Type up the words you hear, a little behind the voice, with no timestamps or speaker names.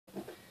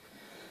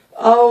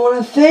Oh, when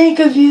I think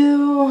of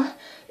you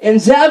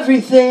and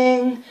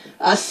everything,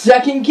 I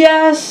second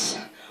guess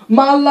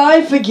my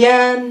life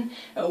again.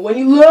 And when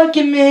you look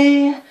at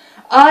me,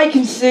 I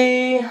can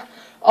see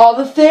all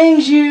the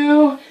things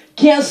you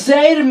can't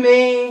say to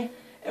me.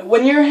 And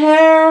when your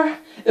hair,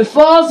 it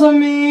falls on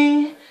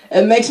me,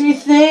 it makes me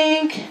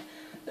think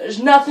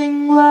there's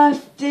nothing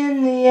left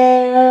in the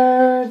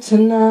air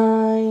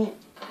tonight.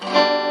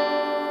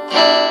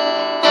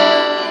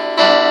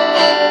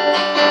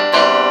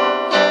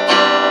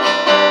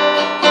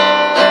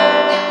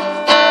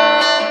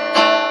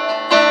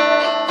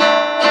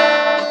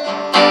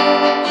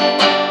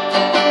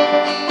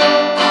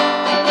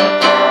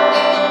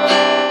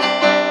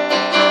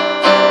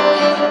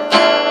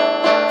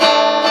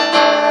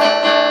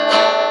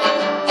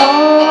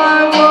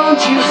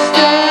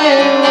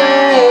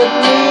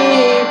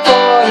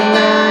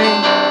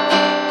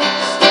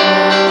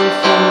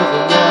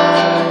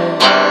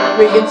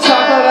 We can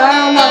talk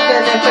about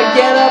nothing and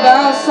forget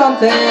about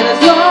something.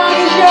 As long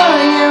as you're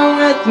here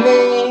with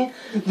me,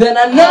 then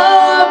I know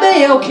I'll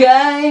be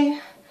okay.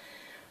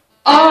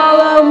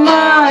 All of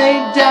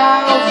my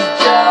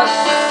doubts just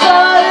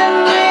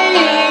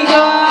suddenly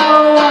go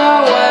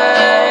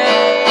away.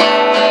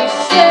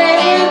 Stay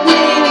with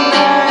me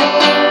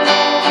tonight.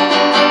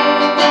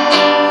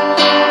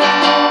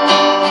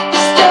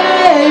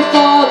 Stay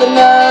for the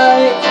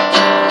night.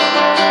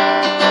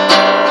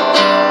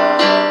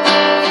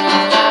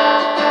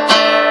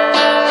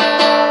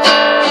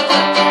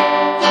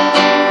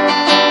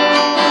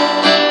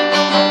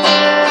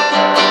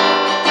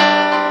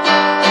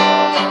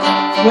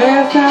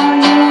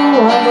 Without you,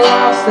 I'm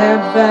lost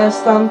at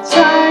best. I'm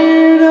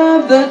tired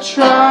of the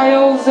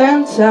trials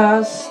and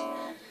tests.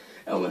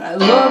 And when I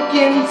look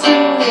into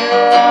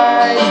your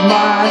eyes,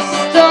 my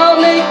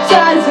stomach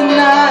ties and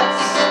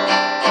knots.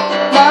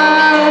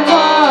 My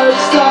heart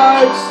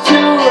starts to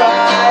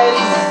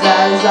rise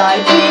as I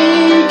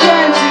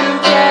begin to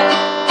get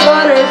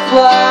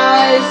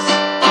butterflies.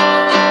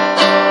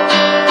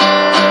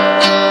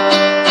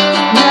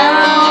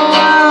 Now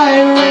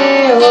I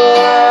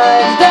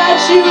realize that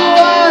you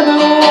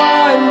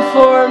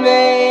for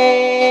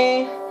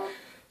me.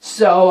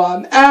 So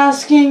I'm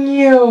asking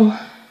you,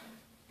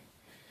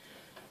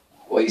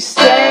 will you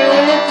stay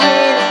with me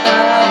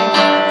tonight?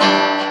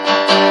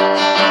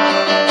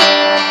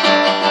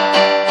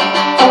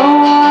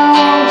 Oh,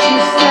 won't you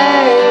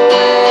stay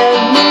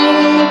with me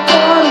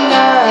for the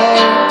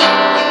night?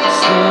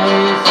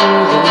 Stay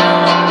through the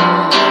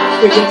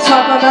night. We can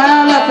talk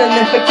about nothing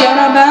and forget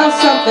about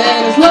something.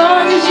 As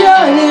long as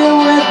you're here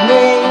with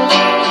me,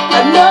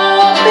 I know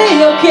I'll be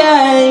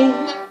okay.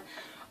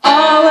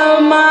 All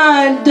of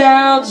my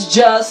doubts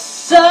just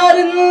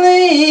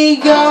suddenly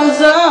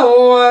goes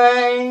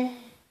away.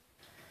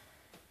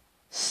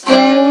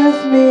 Stay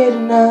with me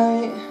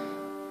tonight.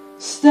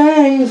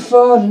 Stay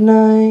for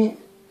tonight.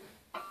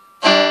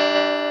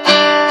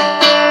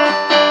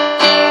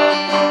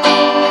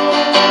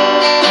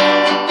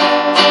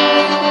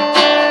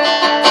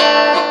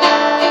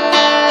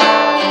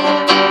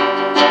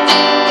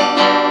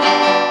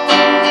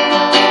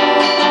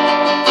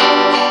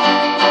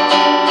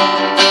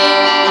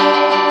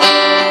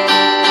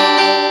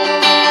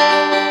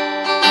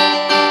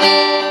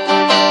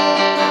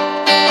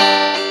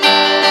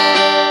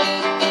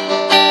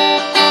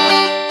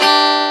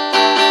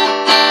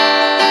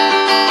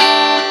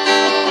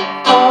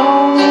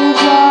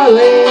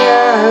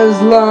 As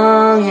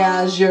long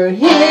as you're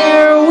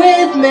here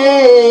with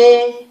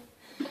me,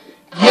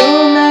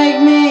 you make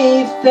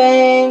me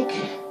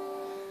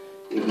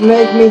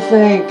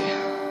think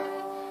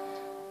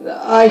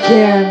that I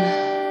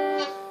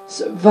can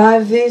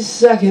survive these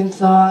second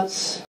thoughts.